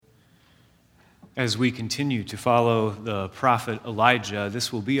As we continue to follow the prophet Elijah,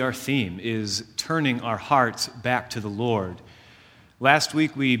 this will be our theme, is turning our hearts back to the Lord. Last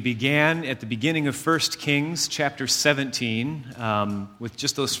week we began at the beginning of 1 Kings chapter 17 with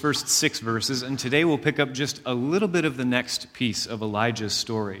just those first 6 verses, and today we'll pick up just a little bit of the next piece of Elijah's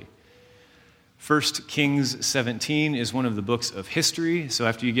story. 1 Kings 17 is one of the books of history, so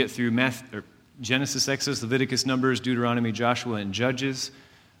after you get through Genesis, Exodus, Leviticus, Numbers, Deuteronomy, Joshua, and Judges,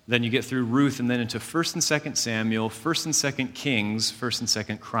 then you get through Ruth and then into 1st and 2nd Samuel, 1st and 2nd Kings, 1st and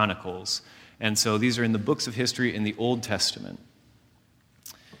 2nd Chronicles. And so these are in the books of history in the Old Testament.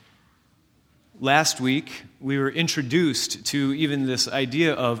 Last week, we were introduced to even this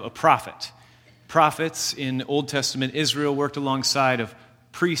idea of a prophet. Prophets in Old Testament Israel worked alongside of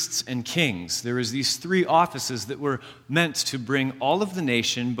priests and kings. There was these 3 offices that were meant to bring all of the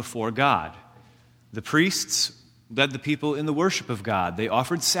nation before God. The priests led the people in the worship of God. They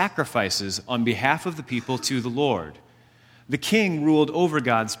offered sacrifices on behalf of the people to the Lord. The king ruled over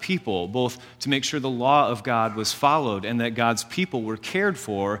God's people, both to make sure the law of God was followed and that God's people were cared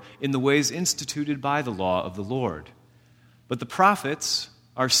for in the ways instituted by the law of the Lord. But the prophets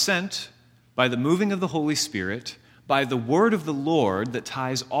are sent by the moving of the Holy Spirit, by the word of the Lord that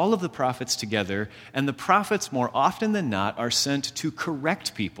ties all of the prophets together, and the prophets more often than not are sent to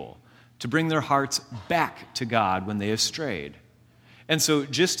correct people, to bring their hearts back to God when they have strayed. And so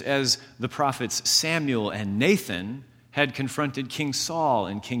just as the prophets Samuel and Nathan had confronted King Saul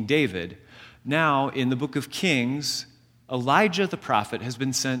and King David, now in the book of Kings, Elijah the prophet has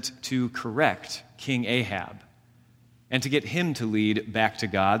been sent to correct King Ahab and to get him to lead back to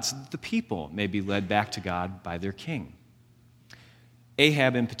God so that the people may be led back to God by their king.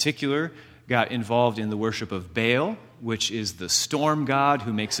 Ahab in particular got involved in the worship of Baal, which is the storm god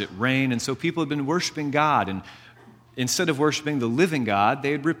who makes it rain. And so people had been worshiping God, and instead of worshiping the living God,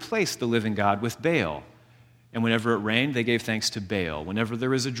 they had replaced the living God with Baal. And whenever it rained, they gave thanks to Baal. Whenever there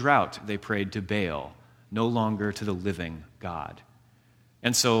was a drought, they prayed to Baal, no longer to the living God.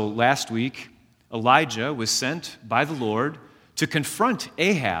 And so last week, Elijah was sent by the Lord to confront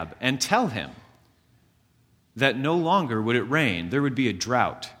Ahab and tell him that no longer would it rain. There would be a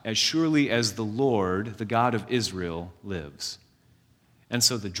drought, as surely as the Lord, the God of Israel, lives. And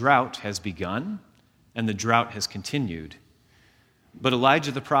so the drought has begun, and the drought has continued. But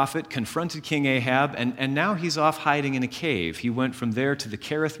Elijah the prophet confronted King Ahab, and now he's off hiding in a cave. He went from there to the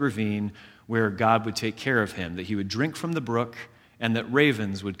Kerith ravine, where God would take care of him, that he would drink from the brook, and that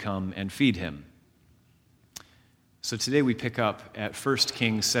ravens would come and feed him. So today we pick up at 1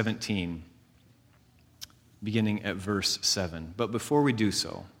 Kings 17, beginning at verse 7. But before we do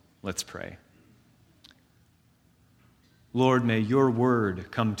so, let's pray. Lord, may your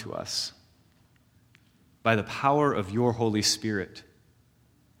word come to us by the power of your Holy Spirit.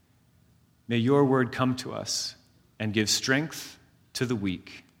 May your word come to us and give strength to the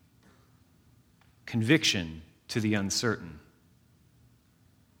weak, conviction to the uncertain,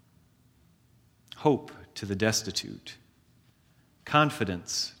 hope to the destitute,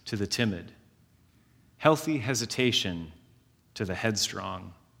 confidence to the timid, healthy hesitation to the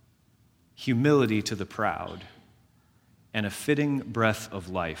headstrong, humility to the proud, and a fitting breath of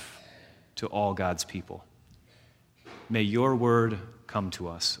life to all God's people. May your word come to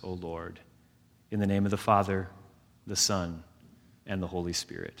us, O Lord, in the name of the Father, the Son, and the Holy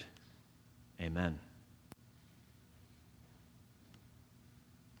Spirit. Amen.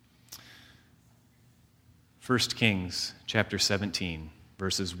 First Kings chapter 17,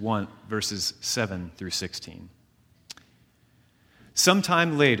 verses 7 through 16.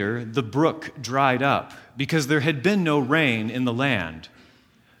 Sometime later, the brook dried up because there had been no rain in the land.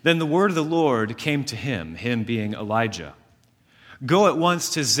 Then the word of the Lord came to him being Elijah. Go at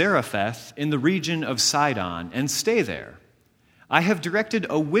once to Zarephath in the region of Sidon and stay there. I have directed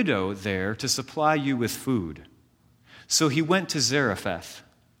a widow there to supply you with food. So he went to Zarephath.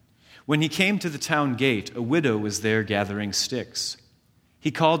 When he came to the town gate, a widow was there gathering sticks. He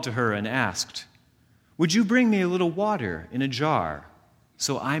called to her and asked, "Would you bring me a little water in a jar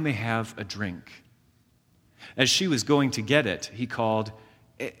so I may have a drink?" As she was going to get it, he called,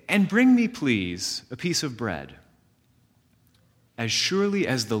 "And bring me, please, a piece of bread." "As surely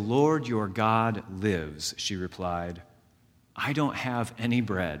as the Lord your God lives," she replied, "I don't have any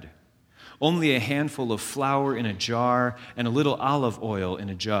bread, only a handful of flour in a jar and a little olive oil in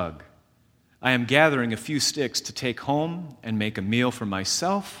a jug. I am gathering a few sticks to take home and make a meal for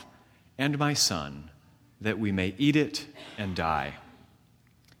myself and my son, that we may eat it and die."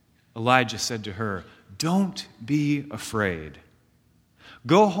 Elijah said to her, "Don't be afraid.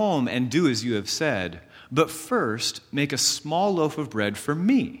 Go home and do as you have said, but first make a small loaf of bread for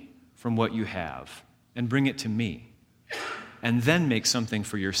me, from what you have and bring it to me, and then make something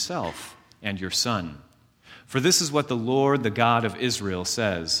for yourself and your son. For this is what the Lord, the God of Israel,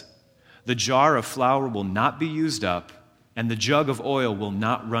 says: the jar of flour will not be used up, and the jug of oil will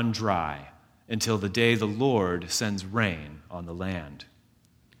not run dry until the day the Lord sends rain on the land."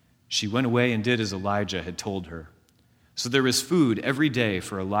 She went away and did as Elijah had told her. So there was food every day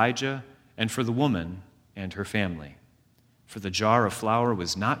for Elijah and for the woman and her family. For the jar of flour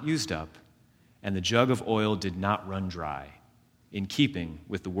was not used up, and the jug of oil did not run dry, in keeping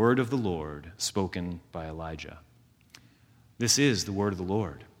with the word of the Lord spoken by Elijah. This is the word of the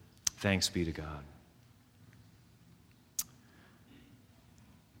Lord. Thanks be to God.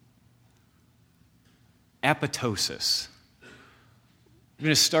 Apoptosis. We're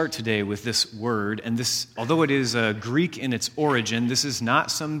going to start today with this word, and this, although it is Greek in its origin, this is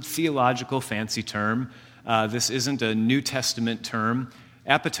not some theological fancy term. This isn't a New Testament term.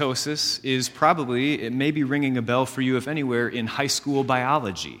 Apoptosis is probably, it may be ringing a bell for you, if anywhere, in high school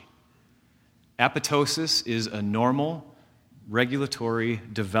biology. Apoptosis is a normal, regulatory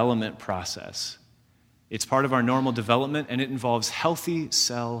development process. It's part of our normal development, and it involves healthy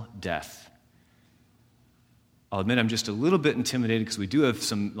cell death. I'll admit I'm just a little bit intimidated because we do have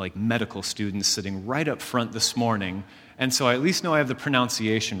some medical students sitting right up front this morning, and so I at least know I have the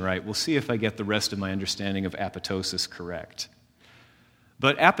pronunciation right. We'll see if I get the rest of my understanding of apoptosis correct.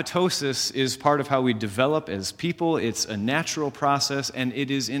 But apoptosis is part of how we develop as people. It's a natural process, and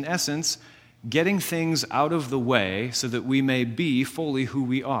it is, in essence, getting things out of the way so that we may be fully who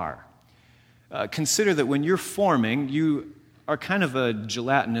we are. Consider that when you're forming, you are kind of a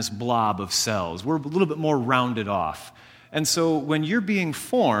gelatinous blob of cells. We're a little bit more rounded off. And so when you're being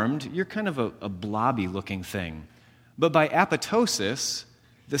formed, you're kind of a blobby-looking thing. But by apoptosis,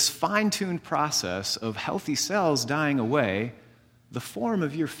 this fine-tuned process of healthy cells dying away, the form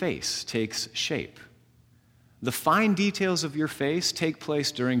of your face takes shape. The fine details of your face take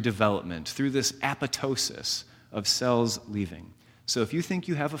place during development through this apoptosis of cells leaving. So if you think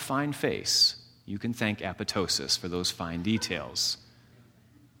you have a fine face, you can thank apoptosis for those fine details.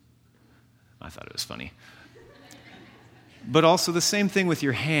 I thought it was funny. But also the same thing with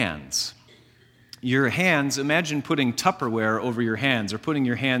your hands. Your hands, imagine putting Tupperware over your hands or putting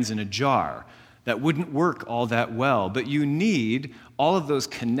your hands in a jar. That wouldn't work all that well, but you need all of those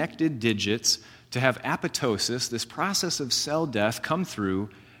connected digits to have apoptosis, this process of cell death, come through,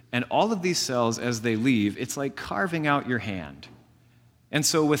 and all of these cells, as they leave, it's like carving out your hand. And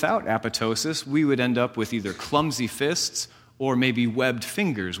so without apoptosis, we would end up with either clumsy fists or maybe webbed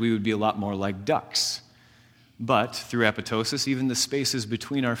fingers. We would be a lot more like ducks. But through apoptosis, even the spaces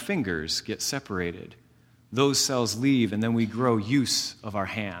between our fingers get separated. Those cells leave, and then we grow use of our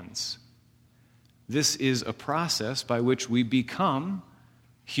hands. This is a process by which we become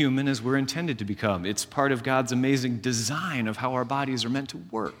human as we're intended to become. It's part of God's amazing design of how our bodies are meant to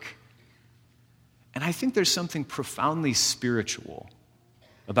work. And I think there's something profoundly spiritual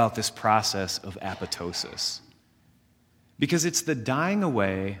about this process of apoptosis. Because it's the dying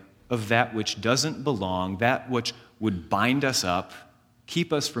away of that which doesn't belong, that which would bind us up,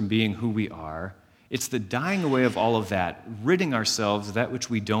 keep us from being who we are. It's the dying away of all of that, ridding ourselves of that which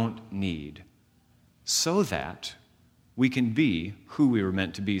we don't need, so that we can be who we were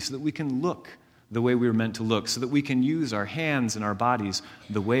meant to be, so that we can look the way we were meant to look, so that we can use our hands and our bodies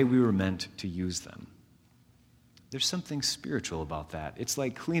the way we were meant to use them. There's something spiritual about that. It's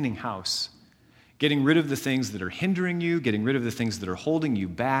like cleaning house, getting rid of the things that are hindering you, getting rid of the things that are holding you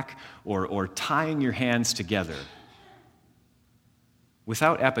back, or tying your hands together.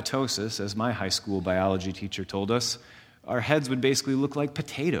 Without apoptosis, as my high school biology teacher told us, our heads would basically look like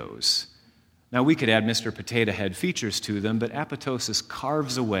potatoes. Now, we could add Mr. Potato Head features to them, but apoptosis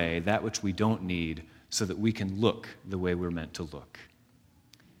carves away that which we don't need so that we can look the way we're meant to look.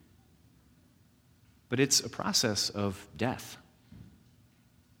 But it's a process of death.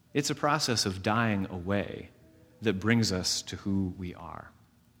 It's a process of dying away that brings us to who we are.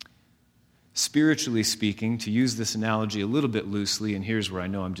 Spiritually speaking, to use this analogy a little bit loosely, and here's where I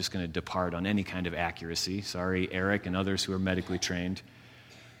know I'm just going to depart on any kind of accuracy. Sorry, Eric and others who are medically trained.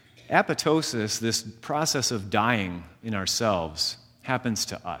 Apoptosis, this process of dying in ourselves, happens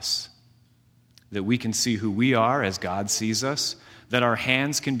to us. That we can see who we are as God sees us, that our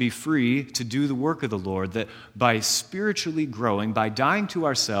hands can be free to do the work of the Lord, that by spiritually growing, by dying to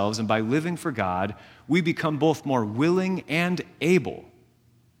ourselves and by living for God, we become both more willing and able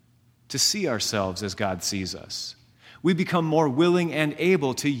to see ourselves as God sees us. We become more willing and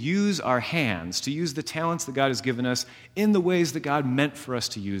able to use our hands, to use the talents that God has given us in the ways that God meant for us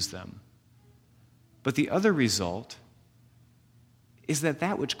to use them. But the other result is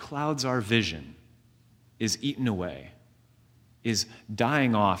that which clouds our vision is eaten away, is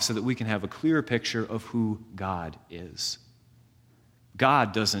dying off so that we can have a clearer picture of who God is.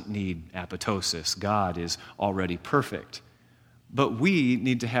 God doesn't need apoptosis. God is already perfect. But we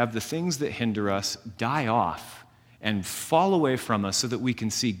need to have the things that hinder us die off and fall away from us so that we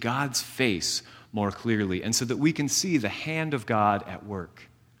can see God's face more clearly and so that we can see the hand of God at work.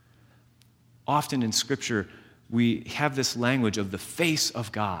 Often in Scripture, we have this language of the face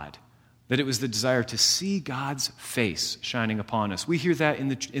of God, that it was the desire to see God's face shining upon us. We hear that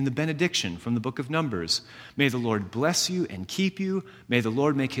in the benediction from the book of Numbers. May the Lord bless you and keep you. May the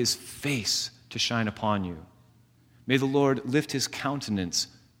Lord make his face to shine upon you. May the Lord lift his countenance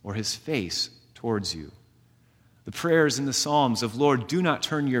or his face towards you. The prayers in the Psalms of, Lord, do not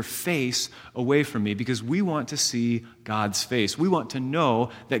turn your face away from me, because we want to see God's face. We want to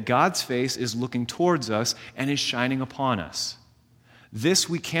know that God's face is looking towards us and is shining upon us. This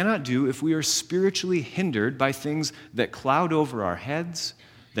we cannot do if we are spiritually hindered by things that cloud over our heads,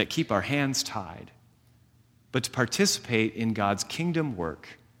 that keep our hands tied. But to participate in God's kingdom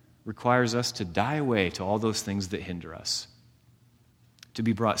work requires us to die away to all those things that hinder us, to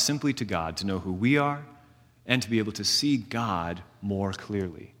be brought simply to God, to know who we are, and to be able to see God more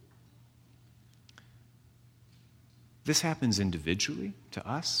clearly. This happens individually to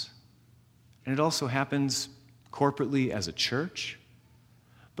us, and it also happens corporately as a church,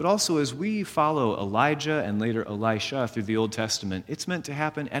 but also as we follow Elijah and later Elisha through the Old Testament, it's meant to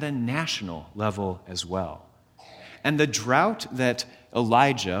happen at a national level as well. And the drought that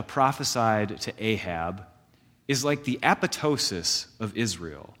Elijah prophesied to Ahab is like the apoptosis of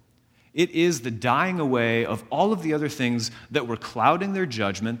Israel. It is the dying away of all of the other things that were clouding their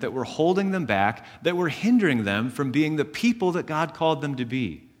judgment, that were holding them back, that were hindering them from being the people that God called them to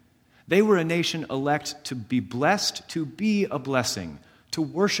be. They were a nation elect to be blessed, to be a blessing, to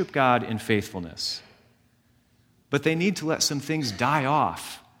worship God in faithfulness. But they need to let some things die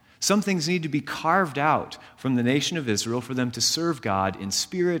off. Some things need to be carved out from the nation of Israel for them to serve God in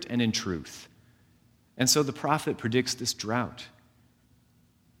spirit and in truth. And so the prophet predicts this drought.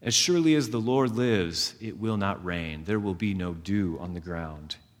 As surely as the Lord lives, it will not rain. There will be no dew on the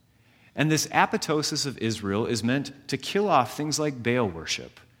ground. And this apoptosis of Israel is meant to kill off things like Baal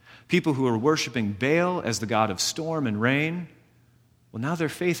worship. People who are worshiping Baal as the god of storm and rain, well, now their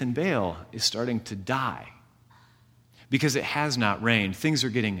faith in Baal is starting to die because it has not rained. Things are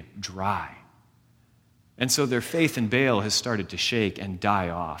getting dry. And so their faith in Baal has started to shake and die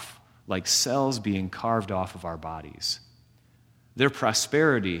off, like cells being carved off of our bodies. Their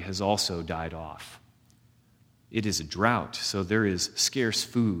prosperity has also died off. It is a drought, so there is scarce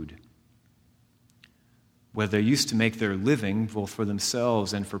food. Where they used to make their living, both for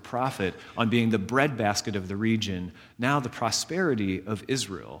themselves and for profit, on being the breadbasket of the region, now the prosperity of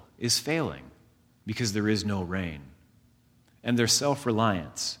Israel is failing because there is no rain. And their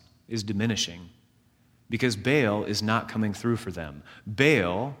self-reliance is diminishing because Baal is not coming through for them.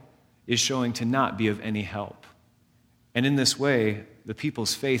 Baal is showing to not be of any help. And in this way, the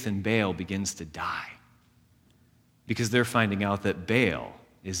people's faith in Baal begins to die because they're finding out that Baal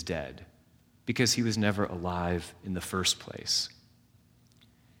is dead because he was never alive in the first place.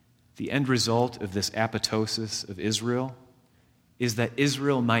 The end result of this apoptosis of Israel is that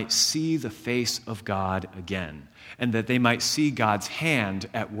Israel might see the face of God again and that they might see God's hand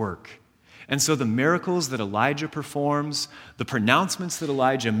at work. And so the miracles that Elijah performs, the pronouncements that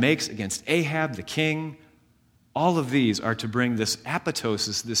Elijah makes against Ahab the king, all of these are to bring this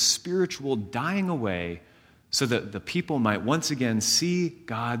apoptosis, this spiritual dying away, so that the people might once again see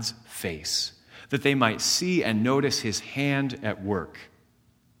God's face, that they might see and notice his hand at work.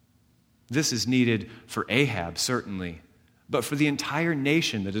 This is needed for Ahab, certainly, but for the entire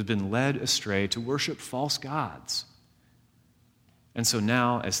nation that has been led astray to worship false gods. And so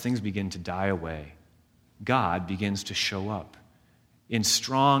now, as things begin to die away, God begins to show up in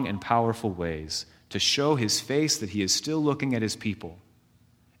strong and powerful ways to show his face that he is still looking at his people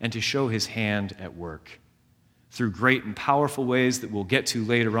and to show his hand at work through great and powerful ways that we'll get to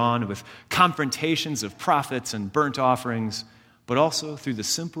later on with confrontations of prophets and burnt offerings, but also through the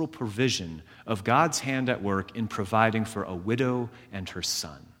simple provision of God's hand at work in providing for a widow and her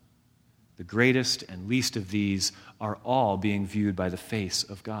son. The greatest and least of these are all being viewed by the face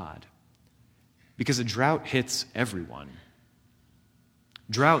of God. Because a drought hits everyone.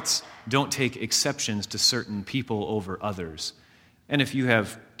 Droughts don't take exceptions to certain people over others. And if you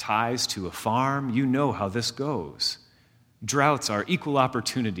have ties to a farm, you know how this goes. Droughts are equal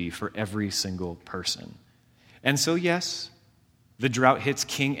opportunity for every single person. And so, yes, the drought hits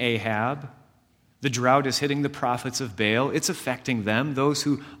King Ahab, The drought is hitting the prophets of Baal. It's affecting them, those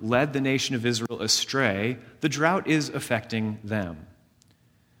who led the nation of Israel astray. The drought is affecting them.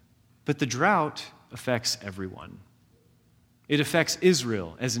 But the drought affects everyone. It affects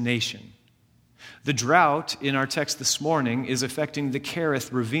Israel as a nation. The drought in our text this morning is affecting the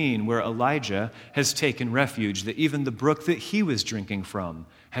Kerith ravine where Elijah has taken refuge, that even the brook that he was drinking from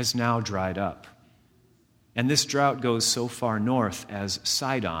has now dried up. And this drought goes so far north as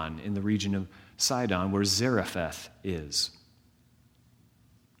Sidon, in the region of Sidon, where Zarephath is.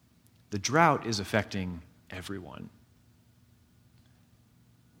 The drought is affecting everyone.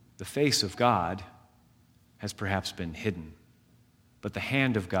 The face of God has perhaps been hidden, but the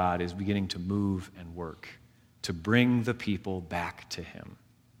hand of God is beginning to move and work to bring the people back to him.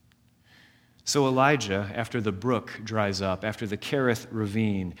 So Elijah, after the brook dries up, after the Kerith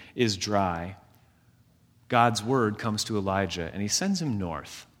ravine is dry, God's word comes to Elijah, and he sends him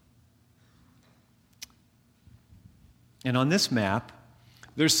north. And on this map,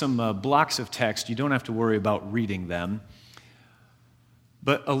 there's some blocks of text. You don't have to worry about reading them.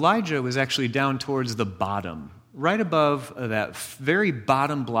 But Elijah was actually down towards the bottom, right above that very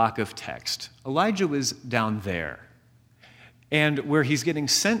bottom block of text. Elijah was down there. And where he's getting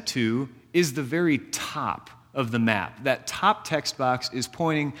sent to is the very top of the map. That top text box is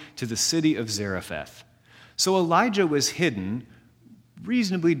pointing to the city of Zarephath. So Elijah was hidden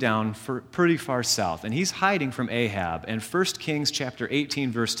reasonably down pretty far south, and he's hiding from Ahab. And 1 Kings chapter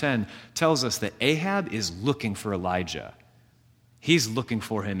 18, verse 10 tells us that Ahab is looking for Elijah. He's looking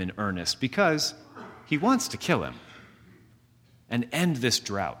for him in earnest because he wants to kill him and end this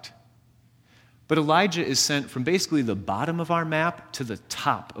drought. But Elijah is sent from basically the bottom of our map to the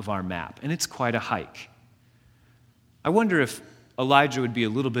top of our map, and it's quite a hike. I wonder if Elijah would be a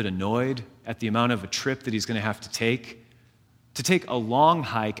little bit annoyed at the amount of a trip that he's going to have to take a long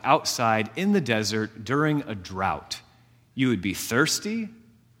hike outside in the desert during a drought. You would be thirsty,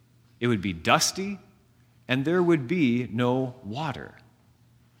 it would be dusty, and there would be no water.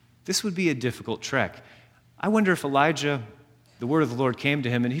 This would be a difficult trek. I wonder if Elijah, the word of the Lord came to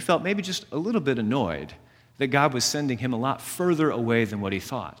him, and he felt maybe just a little bit annoyed that God was sending him a lot further away than what he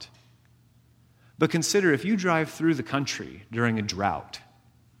thought. But consider, if you drive through the country during a drought,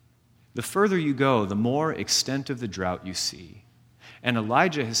 the further you go, the more extent of the drought you see. And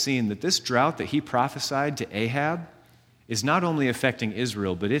Elijah has seen that this drought that he prophesied to Ahab is not only affecting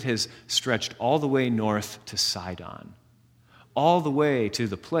Israel, but it has stretched all the way north to Sidon, all the way to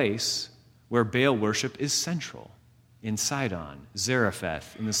the place where Baal worship is central, in Sidon,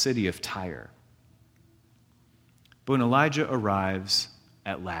 Zarephath, in the city of Tyre. But when Elijah arrives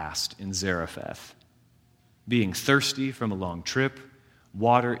at last in Zarephath, being thirsty from a long trip,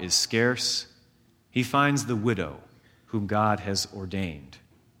 water is scarce, he finds the widow whom God has ordained.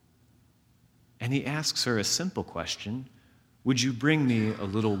 And he asks her a simple question: would you bring me a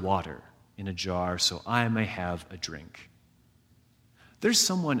little water in a jar so I may have a drink? There's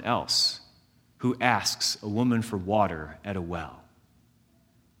someone else who asks a woman for water at a well.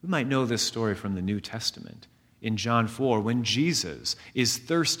 We might know this story from the New Testament. In John 4, when Jesus is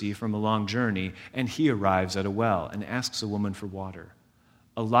thirsty from a long journey and he arrives at a well and asks a woman for water.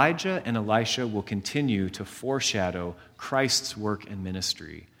 Elijah and Elisha will continue to foreshadow Christ's work and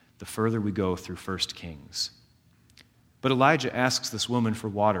ministry the further we go through 1 Kings. But Elijah asks this woman for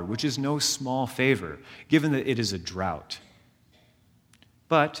water, which is no small favor, given that it is a drought.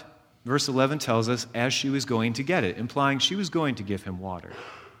 But verse 11 tells us, as she was going to get it, implying she was going to give him water.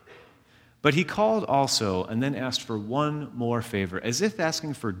 But he called also and then asked for one more favor, as if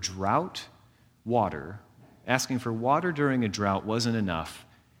asking for drought water, asking for water during a drought wasn't enough.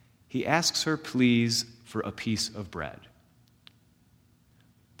 He asks her, please, for a piece of bread.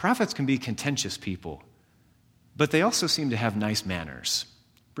 Prophets can be contentious people, but they also seem to have nice manners.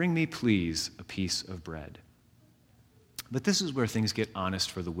 Bring me, please, a piece of bread. But this is where things get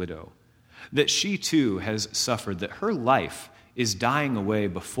honest for the widow, that she too has suffered, that her life is dying away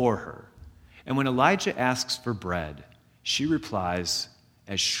before her. And when Elijah asks for bread, she replies,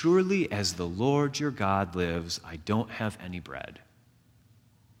 as surely as the Lord your God lives, I don't have any bread.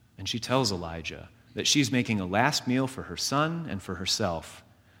 And she tells Elijah that she's making a last meal for her son and for herself,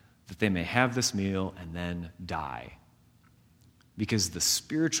 that they may have this meal and then die. Because the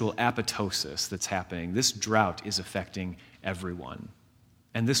spiritual apoptosis that's happening, this drought is affecting everyone.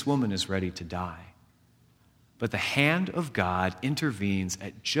 And this woman is ready to die. But the hand of God intervenes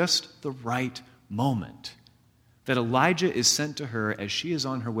at just the right moment, that Elijah is sent to her as she is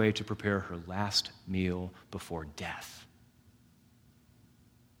on her way to prepare her last meal before death.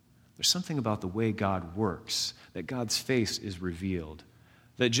 There's something about the way God works, that God's face is revealed,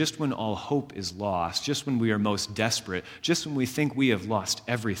 that just when all hope is lost, just when we are most desperate, just when we think we have lost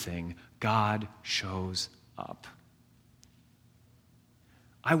everything, God shows up.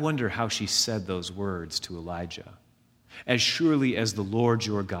 I wonder how she said those words to Elijah. As surely as the Lord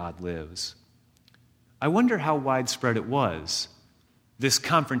your God lives. I wonder how widespread it was, this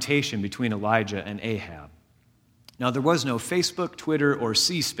confrontation between Elijah and Ahab. Now, there was no Facebook, Twitter, or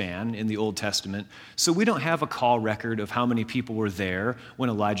C-SPAN in the Old Testament, so we don't have a call record of how many people were there when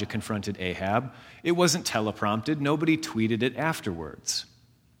Elijah confronted Ahab. It wasn't teleprompted. Nobody tweeted it afterwards.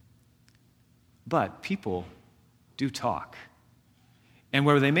 But people do talk. And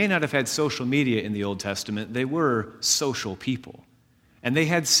where they may not have had social media in the Old Testament, they were social people. And they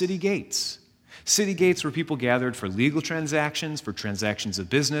had city gates. City gates where people gathered for legal transactions, for transactions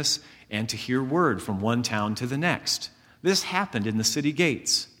of business, and to hear word from one town to the next. This happened in the city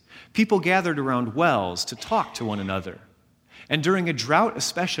gates. People gathered around wells to talk to one another. And during a drought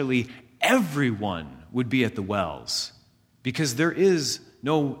especially, everyone would be at the wells because there is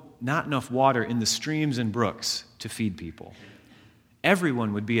not enough water in the streams and brooks to feed people.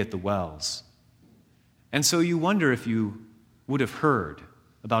 Everyone would be at the wells. And so you wonder if you would have heard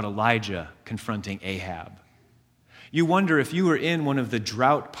about Elijah confronting Ahab. You wonder if you were in one of the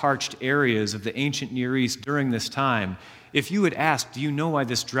drought-parched areas of the ancient Near East during this time, if you had asked, do you know why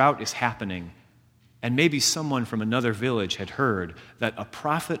this drought is happening? And maybe someone from another village had heard that a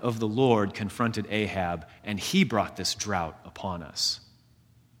prophet of the Lord confronted Ahab, and he brought this drought upon us.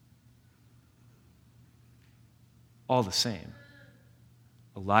 All the same,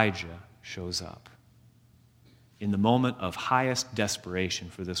 Elijah shows up in the moment of highest desperation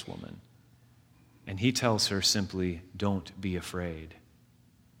for this woman. And he tells her simply, don't be afraid.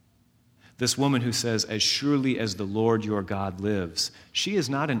 This woman who says, as surely as the Lord your God lives, she is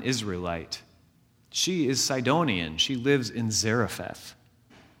not an Israelite. She is Sidonian. She lives in Zarephath.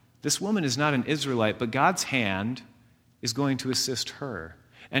 This woman is not an Israelite, but God's hand is going to assist her.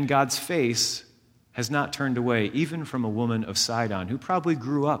 And God's face has not turned away, even from a woman of Sidon who probably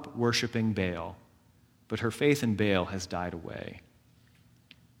grew up worshiping Baal. But her faith in Baal has died away.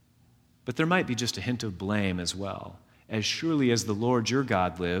 But there might be just a hint of blame as well. As surely as the Lord your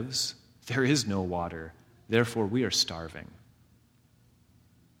God lives, there is no water. Therefore, we are starving.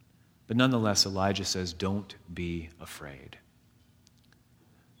 But nonetheless, Elijah says, don't be afraid.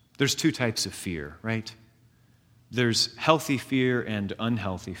 There's two types of fear, right? There's healthy fear and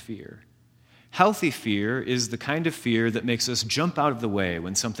unhealthy fear. Healthy fear is the kind of fear that makes us jump out of the way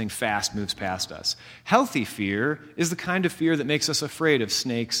when something fast moves past us. Healthy fear is the kind of fear that makes us afraid of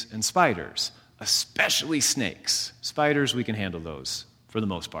snakes and spiders, especially snakes. Spiders, we can handle those for the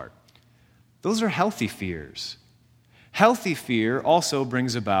most part. Those are healthy fears. Healthy fear also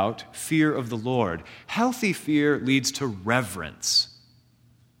brings about fear of the Lord. Healthy fear leads to reverence.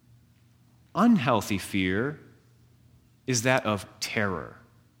 Unhealthy fear is that of terror.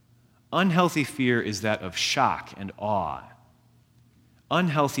 Unhealthy fear is that of shock and awe.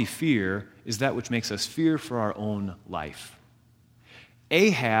 Unhealthy fear is that which makes us fear for our own life.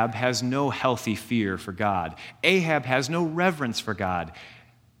 Ahab has no healthy fear for God. Ahab has no reverence for God.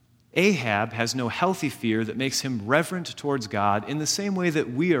 Ahab has no healthy fear that makes him reverent towards God in the same way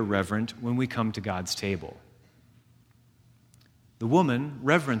that we are reverent when we come to God's table. The woman,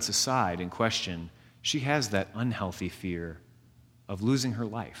 reverence aside in question, she has that unhealthy fear of losing her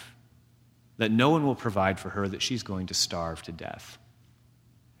life, that no one will provide for her, that she's going to starve to death.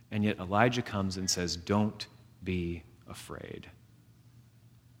 And yet Elijah comes and says, don't be afraid.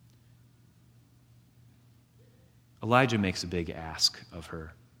 Elijah makes a big ask of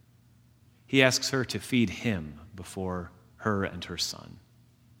her. He asks her to feed him before her and her son.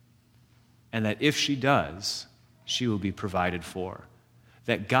 And that if she does, she will be provided for.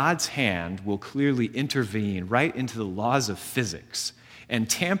 That God's hand will clearly intervene right into the laws of physics and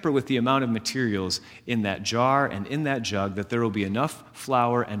tamper with the amount of materials in that jar and in that jug, that there will be enough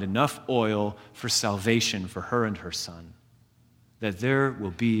flour and enough oil for salvation for her and her son. That there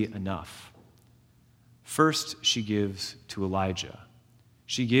will be enough. First, she gives to Elijah.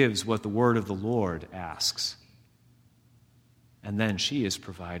 She gives what the word of the Lord asks. And then she is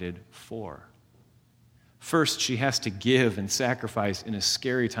provided for. First, she has to give and sacrifice in a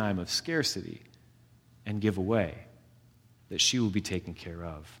scary time of scarcity and give away, that she will be taken care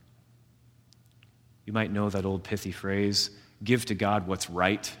of. You might know that old pithy phrase, give to God what's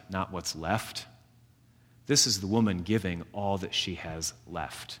right, not what's left. This is the woman giving all that she has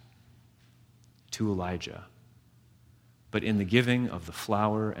left to Elijah. But in the giving of the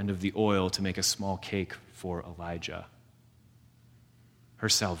flour and of the oil to make a small cake for Elijah, her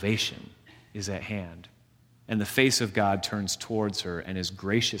salvation is at hand. and the face of God turns towards her and is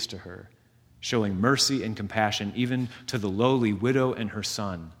gracious to her, showing mercy and compassion even to the lowly widow and her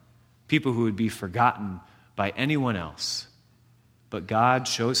son, people who would be forgotten by anyone else. But God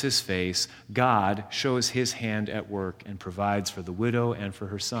shows his face, God shows his hand at work and provides for the widow and for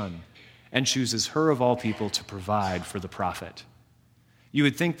her son, and chooses her of all people to provide for the prophet. You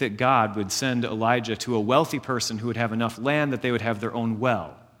would think that God would send Elijah to a wealthy person who would have enough land that they would have their own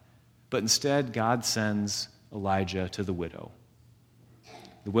well. But instead, God sends Elijah to the widow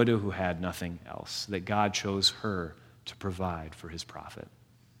who had nothing else, that God chose her to provide for his prophet.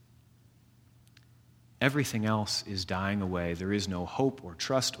 Everything else is dying away. There is no hope or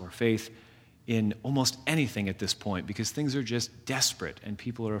trust or faith in almost anything at this point because things are just desperate and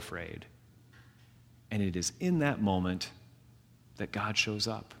people are afraid. And it is in that moment that God shows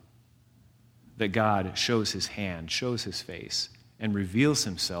up, that God shows his hand, shows his face, and reveals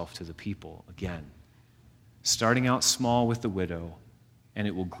himself to the people again, starting out small with the widow, and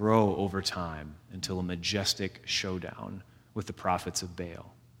it will grow over time until a majestic showdown with the prophets of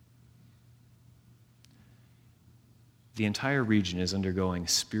Baal. The entire region is undergoing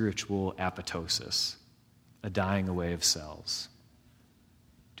spiritual apoptosis, a dying away of selves.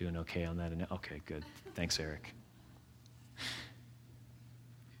 Doing okay on that? Okay, good. Thanks, Eric.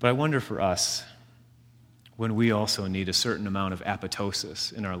 But I wonder for us, when we also need a certain amount of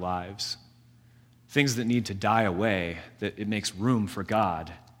apoptosis in our lives, things that need to die away, that it makes room for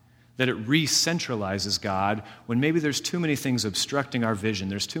God, that it re-centralizes God when maybe there's too many things obstructing our vision,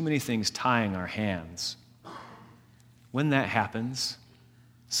 there's too many things tying our hands. When that happens,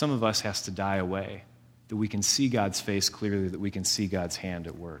 some of us has to die away, that we can see God's face clearly, that we can see God's hand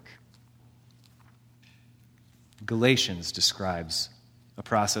at work. Galatians describes a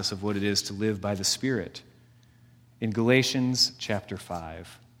process of what it is to live by the Spirit. In Galatians chapter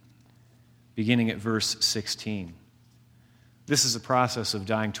 5, beginning at verse 16. This is a process of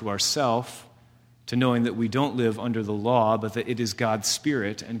dying to ourself, to knowing that we don't live under the law, but that it is God's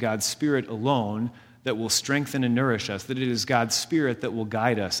Spirit and God's Spirit alone that will strengthen and nourish us, that it is God's Spirit that will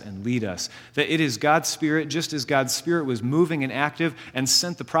guide us and lead us, that it is God's Spirit, just as God's Spirit was moving and active and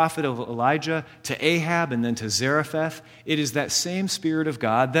sent the prophet of Elijah to Ahab and then to Zarephath, it is that same Spirit of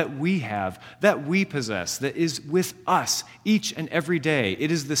God that we have, that we possess, that is with us each and every day.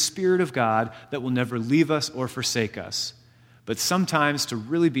 It is the Spirit of God that will never leave us or forsake us. But sometimes to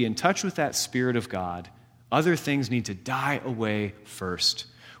really be in touch with that Spirit of God, other things need to die away first.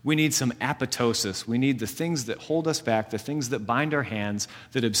 We need some apoptosis. We need the things that hold us back, the things that bind our hands,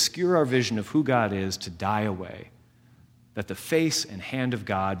 that obscure our vision of who God is, to die away, that the face and hand of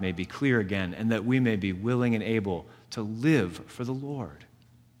God may be clear again, and that we may be willing and able to live for the Lord.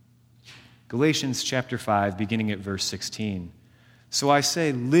 Galatians chapter 5, beginning at verse 16. So I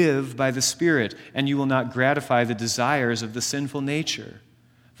say, live by the Spirit, and you will not gratify the desires of the sinful nature.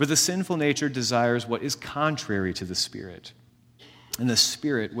 For the sinful nature desires what is contrary to the Spirit, and the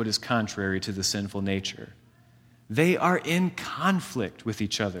Spirit what is contrary to the sinful nature. They are in conflict with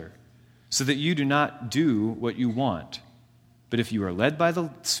each other, so that you do not do what you want. But if you are led by the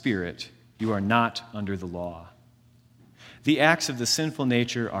Spirit, you are not under the law. The acts of the sinful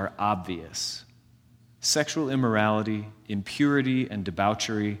nature are obvious: sexual immorality, impurity and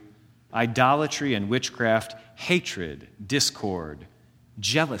debauchery, idolatry and witchcraft, hatred, discord,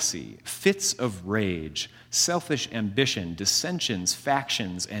 jealousy, fits of rage, selfish ambition, dissensions,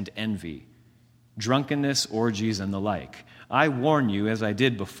 factions, and envy, drunkenness, orgies, and the like. I warn you, as I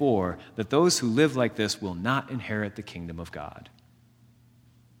did before, that those who live like this will not inherit the kingdom of God.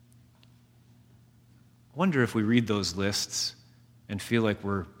 I wonder if we read those lists and feel like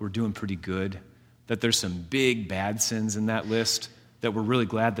we're doing pretty good, that there's some big bad sins in that list, that we're really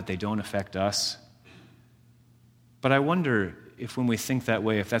glad that they don't affect us. But I wonder if when we think that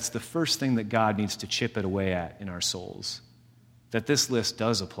way, if that's the first thing that God needs to chip it away at in our souls, that this list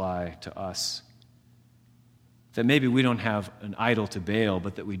does apply to us. That maybe we don't have an idol to Baal,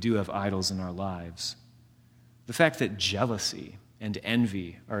 but that we do have idols in our lives. The fact that jealousy and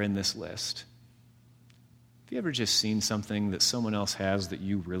envy are in this list. Have you ever just seen something that someone else has that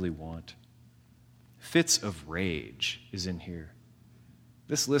you really want? Fits of rage is in here.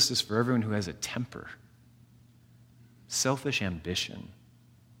 This list is for everyone who has a temper, selfish ambition,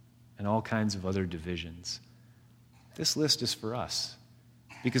 and all kinds of other divisions. This list is for us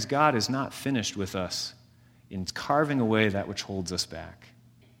because God is not finished with us in carving away that which holds us back.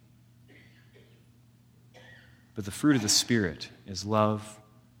 But the fruit of the Spirit is love,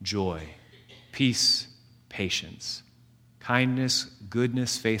 joy, peace, patience, kindness,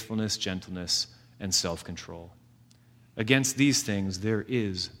 goodness, faithfulness, gentleness, and self-control. Against these things there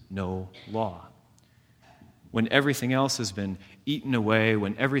is no law. when everything else has been eaten away,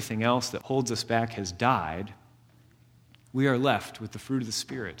 when everything else that holds us back has died, we are left with the fruit of the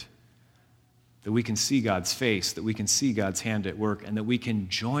Spirit, that we can see God's face, that we can see God's hand at work, and that we can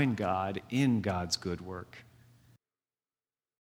join God in God's good work.